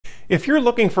If you're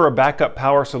looking for a backup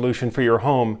power solution for your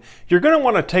home, you're going to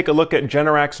want to take a look at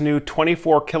Generac's new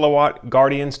 24 kilowatt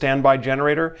Guardian standby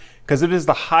generator because it is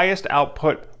the highest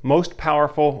output, most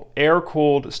powerful,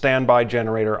 air-cooled standby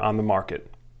generator on the market.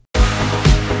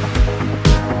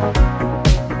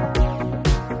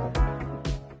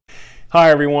 Hi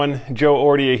everyone, Joe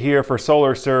Ordia here for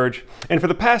Solar Surge, and for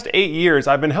the past 8 years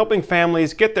I've been helping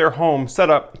families get their home set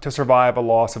up to survive a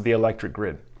loss of the electric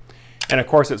grid. And of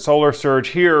course at Solar Surge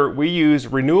here we use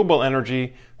renewable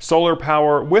energy, solar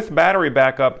power with battery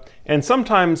backup, and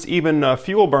sometimes even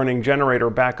fuel burning generator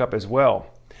backup as well.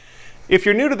 If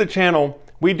you're new to the channel,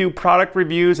 we do product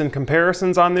reviews and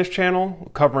comparisons on this channel,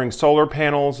 covering solar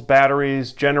panels,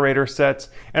 batteries, generator sets,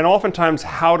 and oftentimes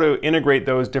how to integrate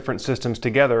those different systems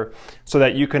together so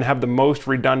that you can have the most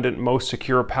redundant, most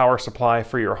secure power supply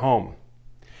for your home.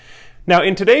 Now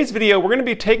in today's video, we're going to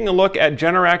be taking a look at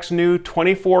Generac's new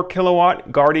 24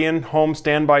 kilowatt Guardian home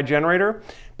standby generator,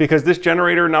 because this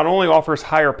generator not only offers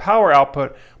higher power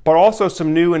output, but also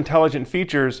some new intelligent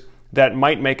features that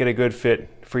might make it a good fit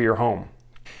for your home.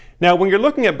 Now, when you're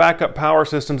looking at backup power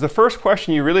systems, the first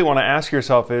question you really want to ask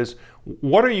yourself is,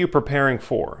 what are you preparing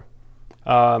for?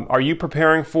 Are you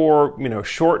preparing for,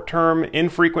 short-term,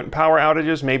 infrequent power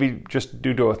outages, maybe just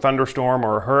due to a thunderstorm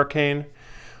or a hurricane?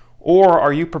 Or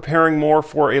are you preparing more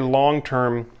for a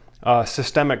long-term,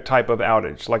 systemic type of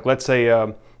outage? Like, let's say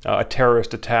a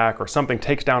terrorist attack or something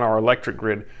takes down our electric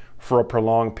grid for a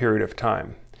prolonged period of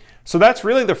time. So that's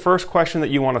really the first question that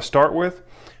you want to start with,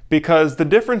 because the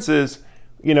difference is,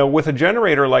 with a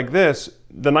generator like this,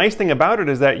 the nice thing about it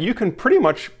is that you can pretty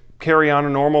much carry on a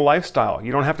normal lifestyle.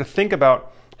 You don't have to think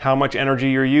about how much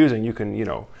energy you're using. You can,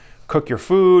 cook your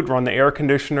food, run the air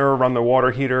conditioner, run the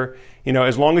water heater.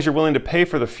 As long as you're willing to pay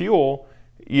for the fuel,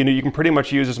 you can pretty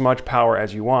much use as much power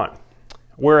as you want.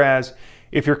 Whereas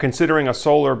if you're considering a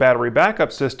solar battery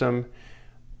backup system,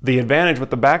 the advantage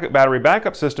with the battery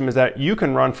backup system is that you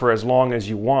can run for as long as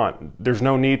you want. There's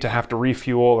no need to have to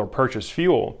refuel or purchase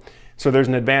fuel. So there's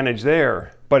an advantage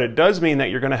there, but it does mean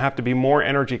that you're going to have to be more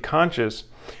energy conscious,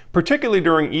 particularly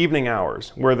during evening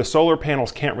hours where the solar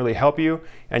panels can't really help you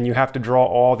and you have to draw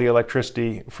all the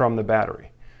electricity from the battery.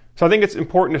 So I think it's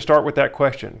important to start with that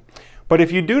question. But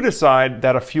if you do decide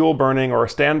that a fuel burning or a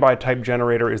standby type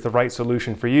generator is the right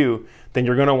solution for you, then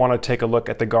you're going to want to take a look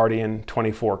at the Guardian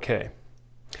 24K.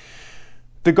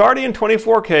 The Guardian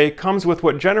 24K comes with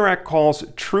what Generac calls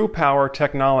true power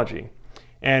technology.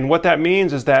 And what that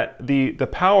means is that the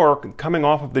power coming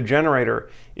off of the generator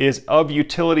is of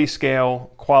utility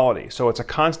scale quality. So it's a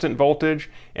constant voltage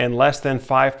and less than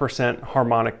 5%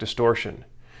 harmonic distortion.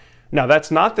 Now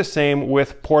that's not the same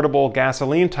with portable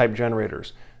gasoline type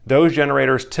generators. Those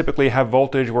generators typically have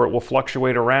voltage where it will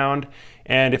fluctuate around,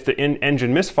 and if the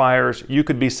engine misfires, you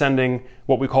could be sending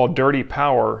what we call dirty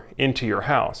power into your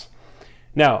house.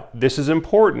 Now this is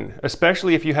important,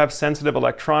 especially if you have sensitive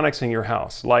electronics in your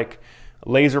house, like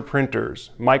laser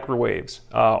printers, microwaves,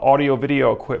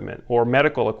 audio-video equipment, or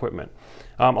medical equipment.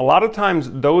 A lot of times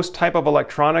those type of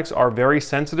electronics are very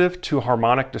sensitive to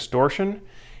harmonic distortion,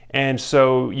 and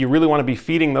so you really want to be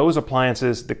feeding those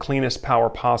appliances the cleanest power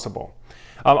possible.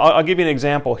 I'll give you an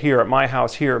example here at my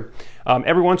house here.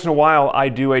 Every once in a while I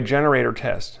do a generator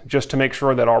test just to make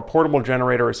sure that our portable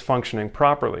generator is functioning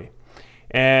properly.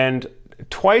 And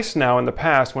twice now in the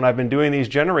past when I've been doing these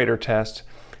generator tests,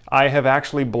 I have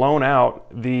actually blown out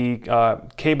the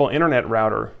cable internet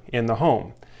router in the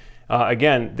home.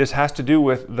 Again, this has to do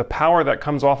with the power that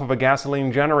comes off of a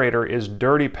gasoline generator is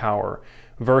dirty power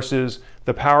versus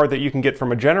the power that you can get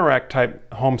from a Generac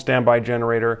type home standby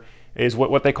generator is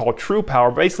what they call true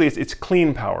power. Basically, it's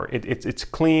clean power. It's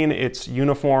clean, it's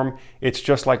uniform, it's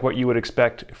just like what you would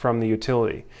expect from the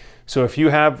utility. So if you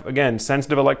have, again,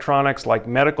 sensitive electronics like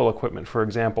medical equipment, for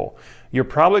example, you're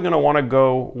probably going to want to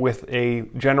go with a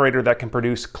generator that can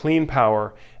produce clean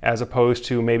power as opposed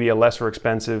to maybe a lesser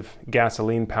expensive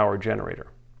gasoline powered generator.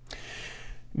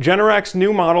 Generac's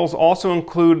new models also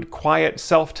include quiet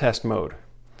self-test mode.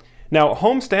 Now,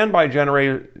 home standby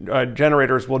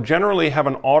generators will generally have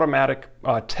an automatic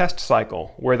test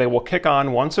cycle where they will kick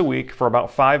on once a week for about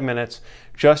 5 minutes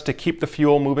just to keep the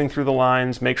fuel moving through the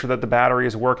lines, make sure that the battery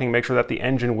is working, make sure that the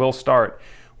engine will start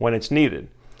when it's needed.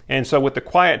 And so with the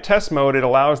quiet test mode, it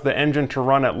allows the engine to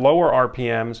run at lower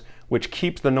RPMs, which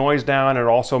keeps the noise down and it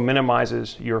also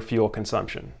minimizes your fuel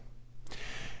consumption.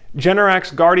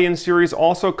 Generac's Guardian series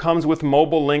also comes with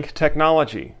mobile link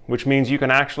technology, which means you can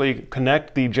actually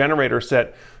connect the generator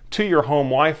set to your home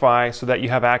Wi-Fi so that you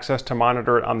have access to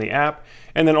monitor it on the app,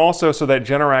 and then also so that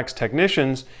Generac's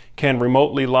technicians can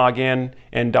remotely log in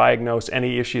and diagnose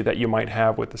any issue that you might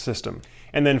have with the system.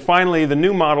 And then finally, the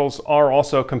new models are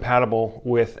also compatible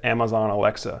with Amazon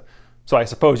Alexa. So I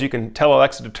suppose you can tell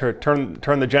Alexa to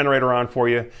turn the generator on for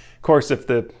you. Of course, if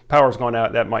the power's gone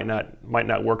out, that might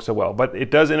not work so well. But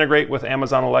it does integrate with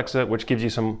Amazon Alexa, which gives you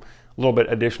some little bit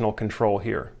additional control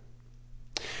here.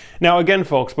 Now again,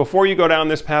 folks, before you go down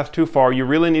this path too far, you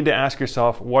really need to ask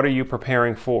yourself, what are you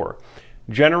preparing for?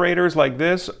 Generators like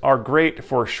this are great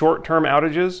for short-term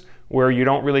outages where you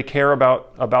don't really care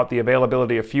about the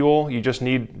availability of fuel. You just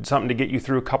need something to get you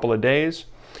through a couple of days.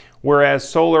 Whereas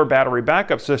solar battery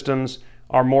backup systems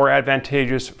are more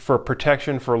advantageous for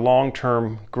protection for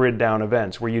long-term grid down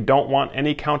events where you don't want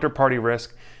any counterparty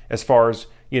risk as far as,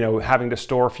 having to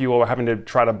store fuel or having to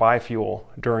try to buy fuel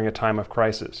during a time of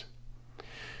crisis.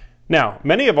 Now,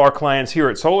 many of our clients here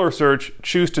at Solar Surge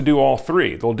choose to do all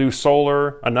three. They'll do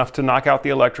solar, enough to knock out the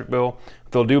electric bill.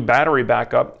 They'll do battery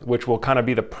backup, which will kind of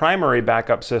be the primary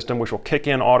backup system, which will kick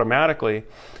in automatically,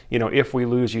 if we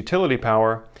lose utility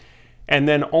power. And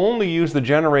then only use the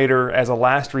generator as a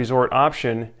last resort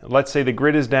option. Let's say the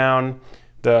grid is down,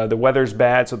 the weather's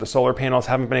bad, so the solar panels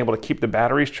haven't been able to keep the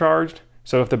batteries charged.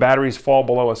 So if the batteries fall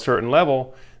below a certain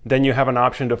level, then you have an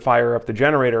option to fire up the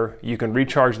generator. You can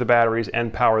recharge the batteries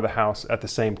and power the house at the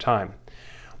same time.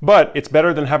 But it's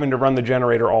better than having to run the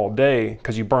generator all day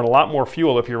because you burn a lot more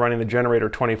fuel if you're running the generator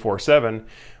 24/7.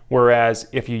 Whereas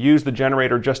if you use the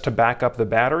generator just to back up the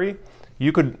battery,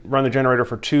 you could run the generator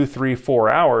for 2, 3,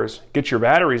 4 hours, get your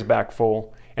batteries back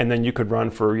full, and then you could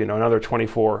run for another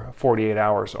 24, 48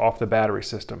 hours off the battery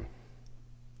system.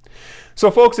 So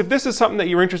folks, if this is something that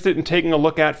you're interested in taking a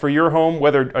look at for your home,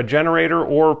 whether a generator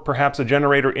or perhaps a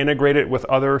generator integrated with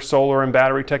other solar and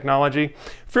battery technology,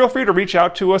 feel free to reach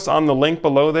out to us on the link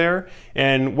below there.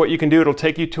 And what you can do, it'll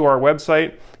take you to our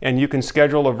website and you can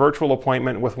schedule a virtual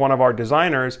appointment with one of our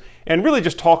designers and really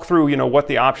just talk through, what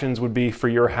the options would be for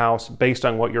your house based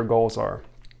on what your goals are.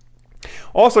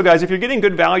 Also guys, if you're getting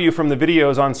good value from the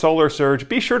videos on Solar Surge,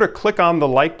 be sure to click on the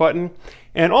like button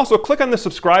and also click on the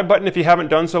subscribe button if you haven't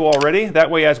done so already.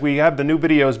 That way, as we have the new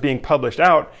videos being published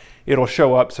out, it'll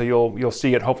show up so you'll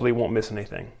see it. Hopefully you won't miss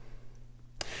anything.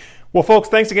 Well folks,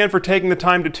 thanks again for taking the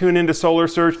time to tune into Solar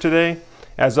Surge today.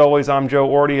 As always, I'm Joe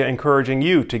Ordia, encouraging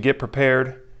you to get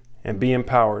prepared and be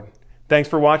empowered. Thanks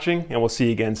for watching, and we'll see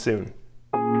you again soon.